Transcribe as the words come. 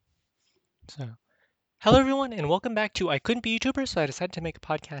So, hello everyone, and welcome back to I Couldn't Be YouTuber, so I decided to make a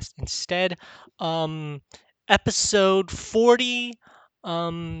podcast instead. Um, Episode 40,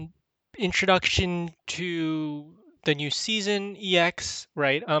 um, introduction to the new season, EX,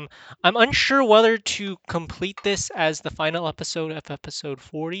 right? I'm unsure whether to complete this as the final episode of episode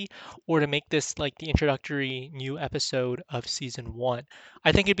 40 or to make this like the introductory new episode of season 1.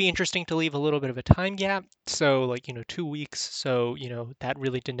 I think it'd be interesting to leave a little bit of a time gap, so like, 2 weeks, so, that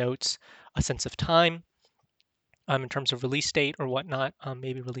really denotes a sense of time in terms of release date or whatnot.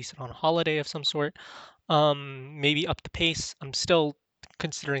 Maybe release it on a holiday of some sort. Maybe up the pace. I'm still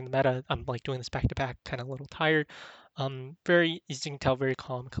considering the meta. I'm like doing this back to back, kind of a little tired. Very, as you can tell, very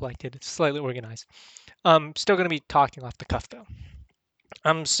calm, collected, slightly organized. Still going to be talking off the cuff though.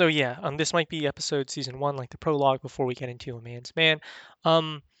 So yeah, this might be episode season one, like the prologue before we get into a man's man.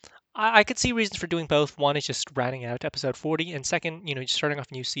 Um, I could see reasons for doing both. One is just rounding out to episode 40, and second, just starting off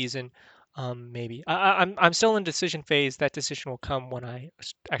a new season. Maybe I'm still in decision phase. That decision will come when I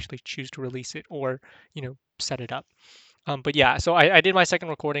actually choose to release it or set it up. But yeah, so I did my second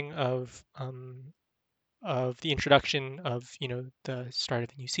recording of the introduction of the start of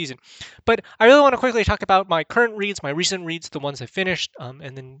the new season. But I really want to quickly talk about my current reads, my recent reads, the ones I finished,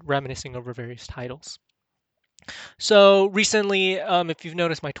 and then reminiscing over various titles. So recently, if you've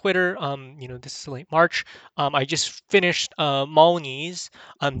noticed my Twitter, this is late March. I just finished Molney's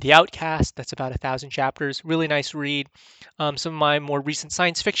The Outcast. That's about 1,000 chapters. Really nice read. Some of my more recent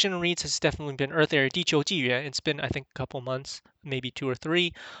science fiction reads has definitely been Earth Era 地球纪元. It's been I think a couple months, maybe two or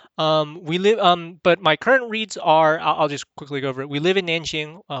three. But my current reads are I'll just quickly go over it. We live in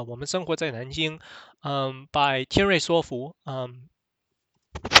Nanjing. 我们生活在南京. By Tianrui Suofu.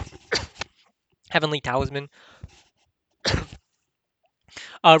 Heavenly Talisman.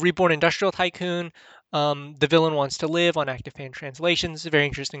 Reborn Industrial Tycoon. The Villain Wants to Live on Active Fan Translations. Very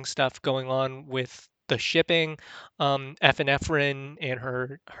interesting stuff going on with the shipping. Epinephrine and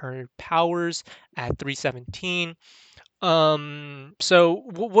her powers at 317. So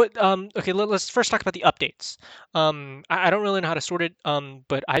what? Okay, us first talk about the updates. I don't really know how to sort it.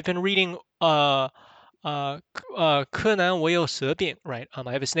 But I've been reading Conan 我有蛇病, right? I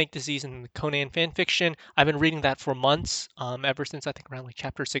have a snake disease in the Conan fan fiction. I've been reading that for months, ever since I think around like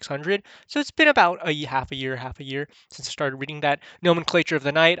chapter 600. So it's been about half a year since I started reading that. Nomenclature of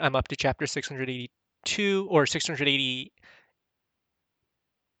the Night, I'm up to chapter 682 or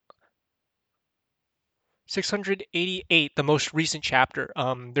 688, the most recent chapter.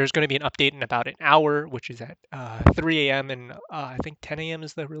 There's going to be an update in about an hour, which is at 3 a.m. and I think 10 a.m.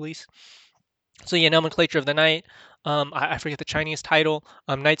 is the release. So yeah, Nomenclature of the Night. I forget the Chinese title.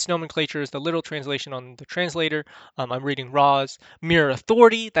 Knight's Nomenclature is the literal translation on the translator. I'm reading Raws. Mirror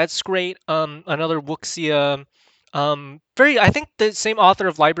Authority. That's great. Another Wuxia. I think the same author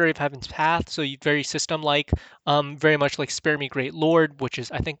of Library of Heaven's Path. So very system-like. Very much like Spare Me Great Lord, which is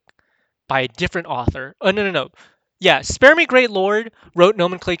I think by a different author. Oh no no no. Yeah, Spare Me Great Lord wrote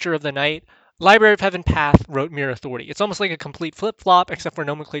Nomenclature of the Night. Library of Heaven Path wrote Mirror Authority. It's almost like a complete flip flop, except for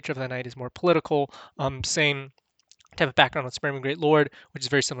Nomenclature of the Night is more political. Same type of background on Spare Me Great Lord, which is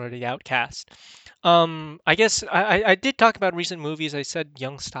very similar to The Outcast. I guess I did talk about recent movies. I said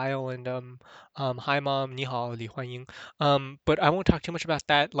Young Style and Hi Mom, Ni Hao, Li Huanying. But I won't talk too much about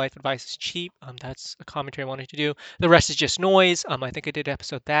that. Life Advice is Cheap. That's a commentary I wanted to do. The rest is just noise. I think I did an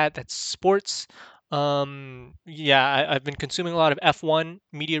episode that's sports. Yeah, I've been consuming a lot of F1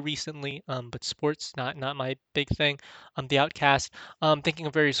 media recently, but sports not my big thing. The Outcast. Thinking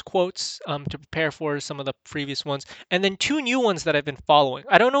of various quotes to prepare for some of the previous ones, and then two new ones that I've been following.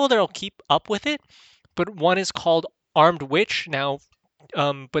 I don't know whether I'll keep up with it, but one is called Armed Witch now.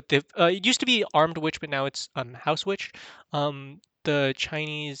 But it used to be Armed Witch, but now it's House Witch. The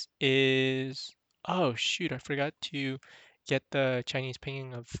Chinese is oh shoot, I forgot to get the Chinese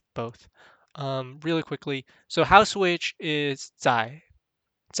pinyin of both. Really quickly. So House Witch is 在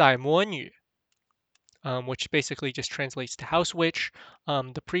魔女, which basically just translates to House Witch.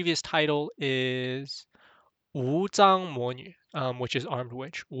 The previous title is 无脏魔女, which is Armed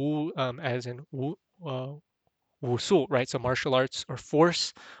Witch. 无, as in 武术, right? So martial arts or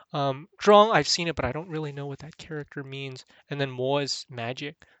force. Zhuang, I've seen it, but I don't really know what that character means. And then Mo is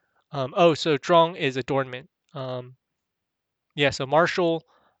magic. So Zhuang is adornment. Yeah, so martial,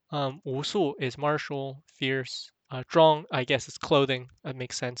 武术 is martial, fierce. Zhuang, I guess, is clothing. That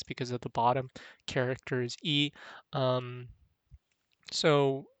makes sense because of the bottom character is E. Um,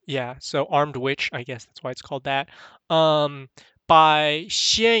 so Armed Witch, I guess that's why it's called that. By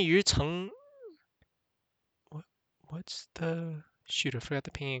Xian Yu Cheng. What's the shoot? I forgot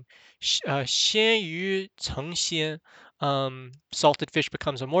the pinyin. Xian Yu Cheng Xian. Salted Fish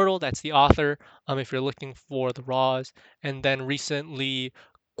Becomes Immortal, that's the author, if you're looking for the raws. And then recently,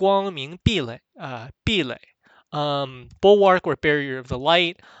 光明壁垒, Bulwark or Barrier of the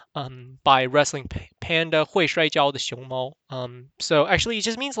Light, by Wrestling Panda, 会摔跤的熊猫. So actually, it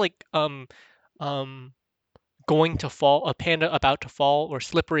just means like um, going to fall, a panda about to fall, or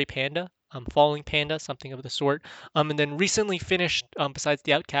slippery panda, falling panda, something of the sort. And then recently finished, besides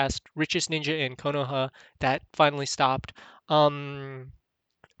the Outcast, Richest Ninja in Konoha, that finally stopped.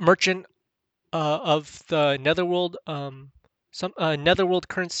 Merchant of the Netherworld, some Netherworld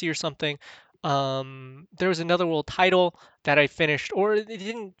currency or something. There was another world title that I finished, or it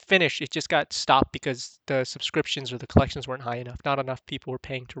didn't finish. It just got stopped because the subscriptions or the collections weren't high enough. Not enough people were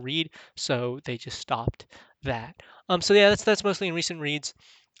paying to read, so they just stopped that. So yeah, that's mostly in recent reads.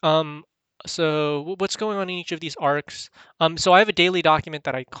 Um, so what's going on in each of these arcs? So I have a daily document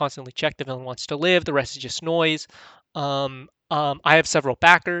that I constantly check. The villain wants to live. The rest is just noise. I have several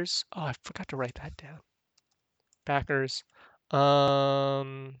backers. Oh, I forgot to write that down. Backers.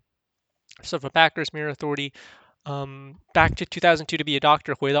 Um, several backers, Mirror Authority. Back to 2002 to be a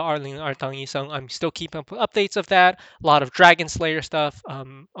doctor, 回到2022当医生. I'm still keeping up with updates of that. A lot of Dragon Slayer stuff.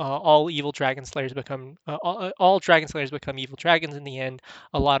 All evil Dragon Slayers become all Dragon Slayers become evil dragons in the end.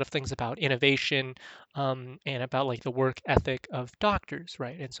 A lot of things about innovation, and about like the work ethic of doctors,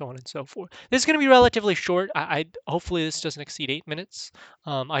 right, and so on and so forth. This is going to be relatively short. I hopefully this doesn't exceed 8 minutes.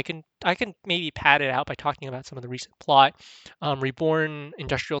 I can maybe pad it out by talking about some of the recent plot. Reborn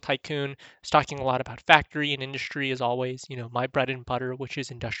Industrial Tycoon is talking a lot about factory and industry, as always. My bread and butter, which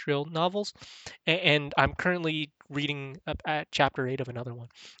is industrial novels, and I'm currently reading up at chapter 8 of another one.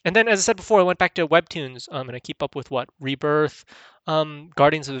 And then, as I said before, I went back to webtoons, and I keep up with what Rebirth,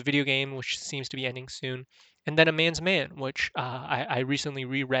 Guardians of the Video Game, which seems to be ending soon, and then A Man's Man, which I recently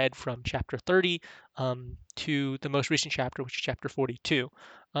reread from chapter 30, to the most recent chapter, which is chapter 42.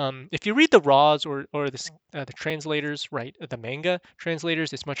 If you read the raws, or the translators, right, the manga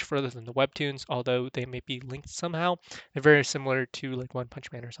translators, it's much further than the webtoons, although they may be linked somehow. They're very similar to like One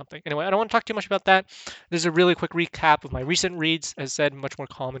Punch Man or something. Anyway, I don't want to talk too much about that. This is a really quick recap of my recent reads. As said, much more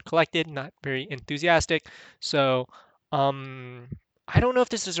calm and collected, not very enthusiastic. So, um, I don't know if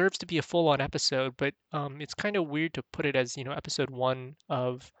this deserves to be a full-on episode, but it's kind of weird to put it as episode 1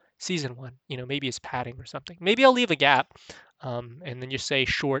 of season 1. Maybe it's padding or something. Maybe I'll leave a gap, and then just say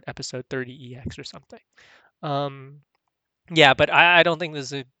short episode 30 EX or something. Um, yeah, but I don't think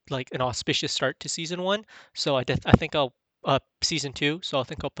this is like an auspicious start to season 1. So I think I'll season 2. So I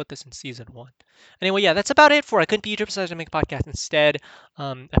think I'll put this in season 1. Anyway, yeah, that's about it for I couldn't be YouTube, decided to make a podcast instead.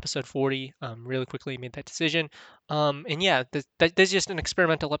 Episode 40. Really quickly made that decision. And yeah, this is just an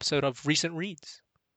experimental episode of recent reads.